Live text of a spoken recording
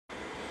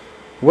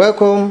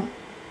Welcome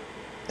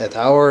at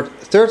our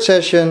third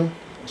session,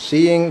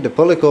 seeing the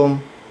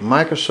Polycom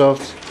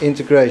Microsoft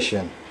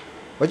integration.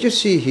 What you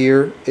see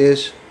here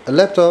is a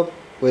laptop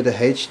with a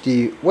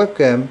HD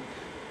webcam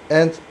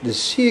and the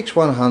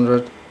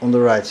CX100 on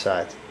the right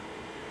side.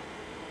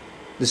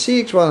 The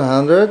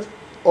CX100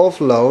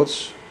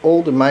 offloads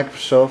all the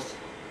Microsoft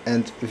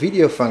and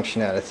video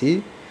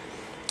functionality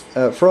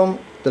from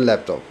the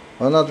laptop.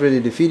 Well, not really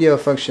the video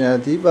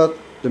functionality, but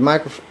the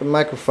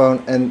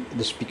microphone and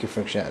the speaker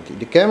functionality.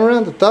 The camera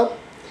on the top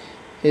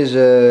is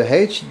a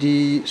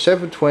HD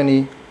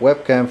 720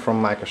 webcam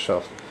from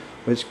Microsoft,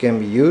 which can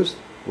be used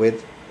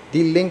with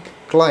the Lync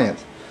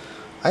client.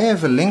 I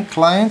have a Lync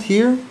client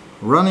here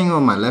running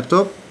on my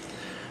laptop,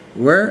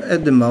 where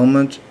at the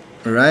moment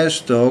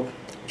Mariah's talk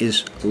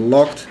is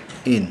logged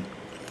in.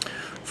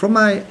 From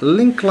my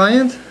Lync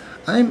client,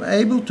 I'm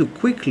able to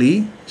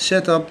quickly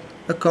set up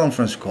a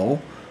conference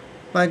call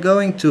by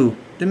going to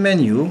the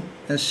menu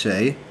and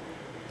say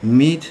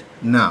Meet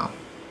Now.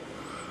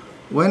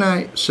 When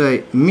I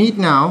say Meet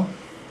Now,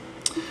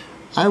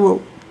 I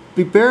will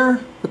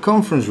prepare a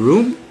conference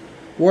room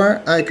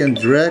where I can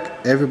drag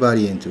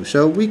everybody into,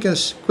 so we can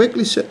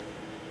quickly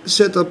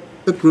set up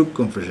a group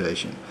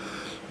conversation.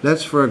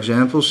 Let's for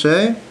example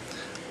say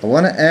I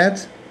want to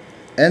add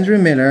Andrew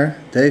Miller,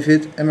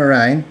 David and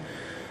Marijn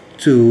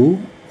to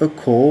a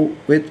call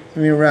with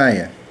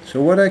Mariah.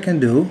 So what I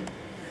can do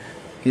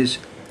is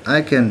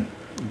I can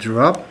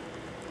drop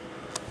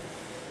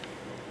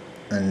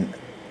and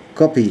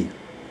copy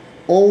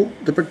all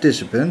the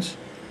participants,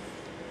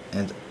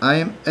 and I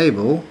am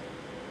able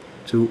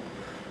to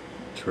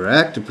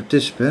drag the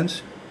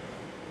participants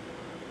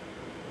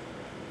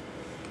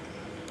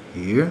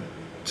here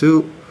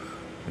to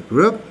the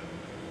group,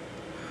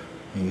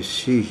 and you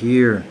see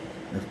here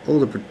with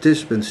all the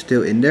participants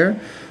still in there.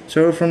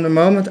 So from the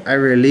moment I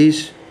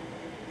release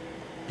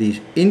these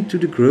into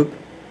the group,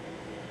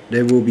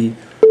 they will be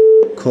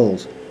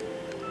called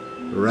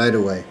right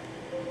away.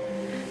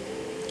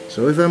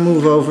 So if I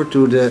move over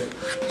to the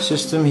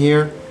system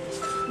here,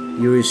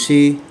 you will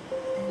see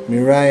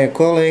Mariah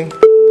calling,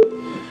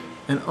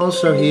 and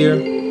also here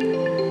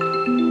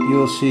you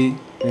will see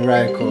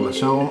Mariah calling.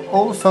 So on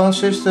all the phone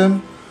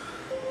system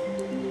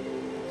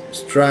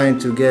is trying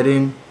to get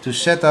in to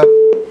set up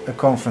a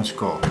conference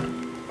call.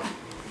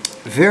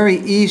 Very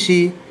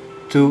easy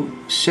to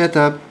set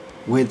up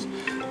with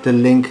the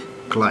Lync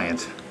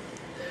client.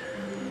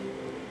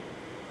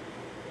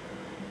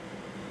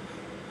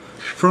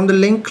 From the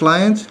Lync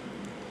client,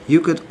 you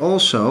could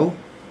also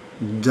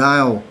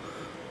dial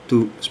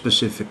to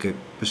specific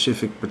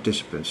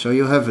participants. So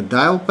you have a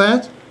dial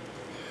pad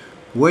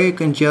where you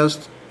can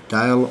just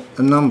dial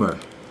a number.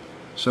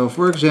 So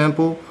for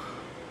example,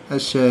 I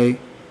say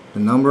the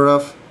number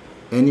of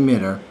any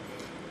emitter.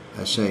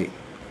 I say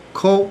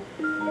call.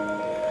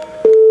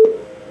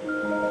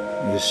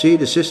 You see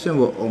the system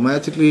will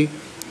automatically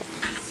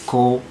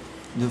call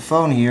the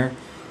phone here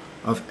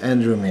of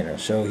Andrew Miller.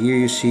 So here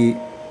you see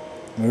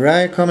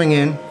Mariah coming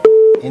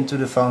into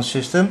the phone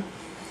system,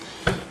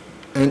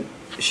 and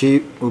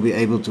she will be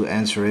able to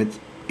answer it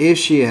if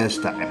she has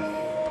time.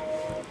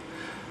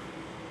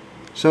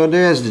 So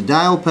there's the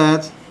dial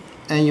pad,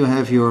 and you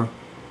have your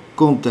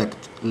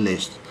contact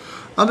list.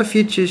 Other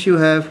features you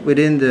have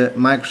within the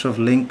Microsoft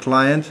Lync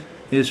client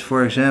is,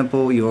 for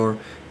example, your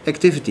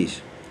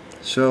activities.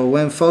 So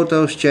when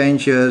photos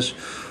changes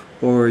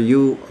or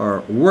you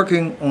are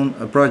working on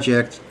a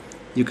project,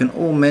 you can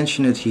all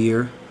mention it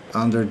here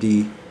under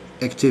the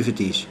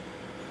activities.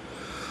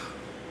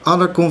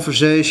 Other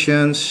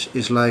conversations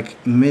is like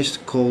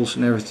missed calls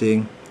and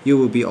everything. You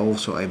will be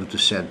also able to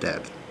set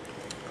that.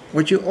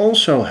 What you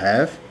also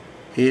have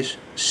is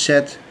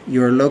set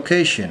your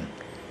location.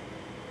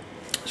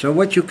 So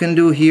what you can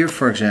do here,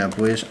 for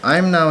example, is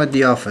I'm now at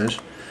the office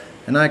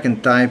and I can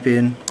type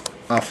in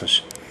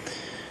office.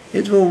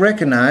 It will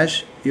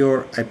recognize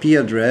your IP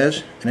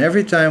address, and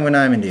every time when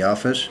I'm in the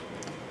office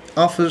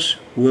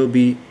will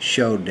be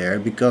showed there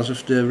because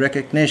of the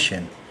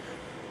recognition.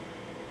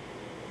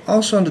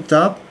 Also on the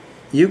top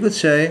you could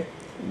say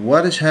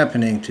what is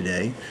happening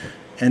today,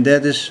 and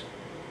that is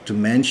to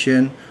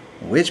mention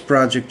which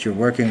project you're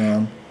working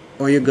on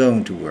or you're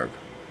going to work.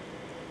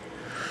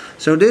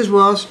 So this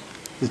was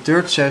the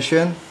third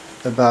session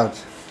about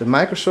the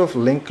Microsoft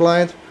Lync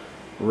client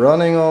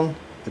running on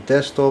a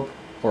desktop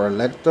or a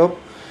laptop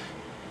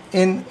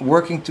in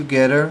working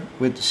together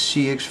with the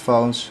CX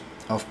phones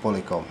of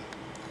Polycom.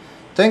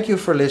 Thank you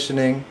for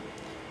listening,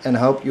 and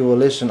hope you will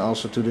listen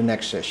also to the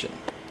next session.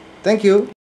 Thank you.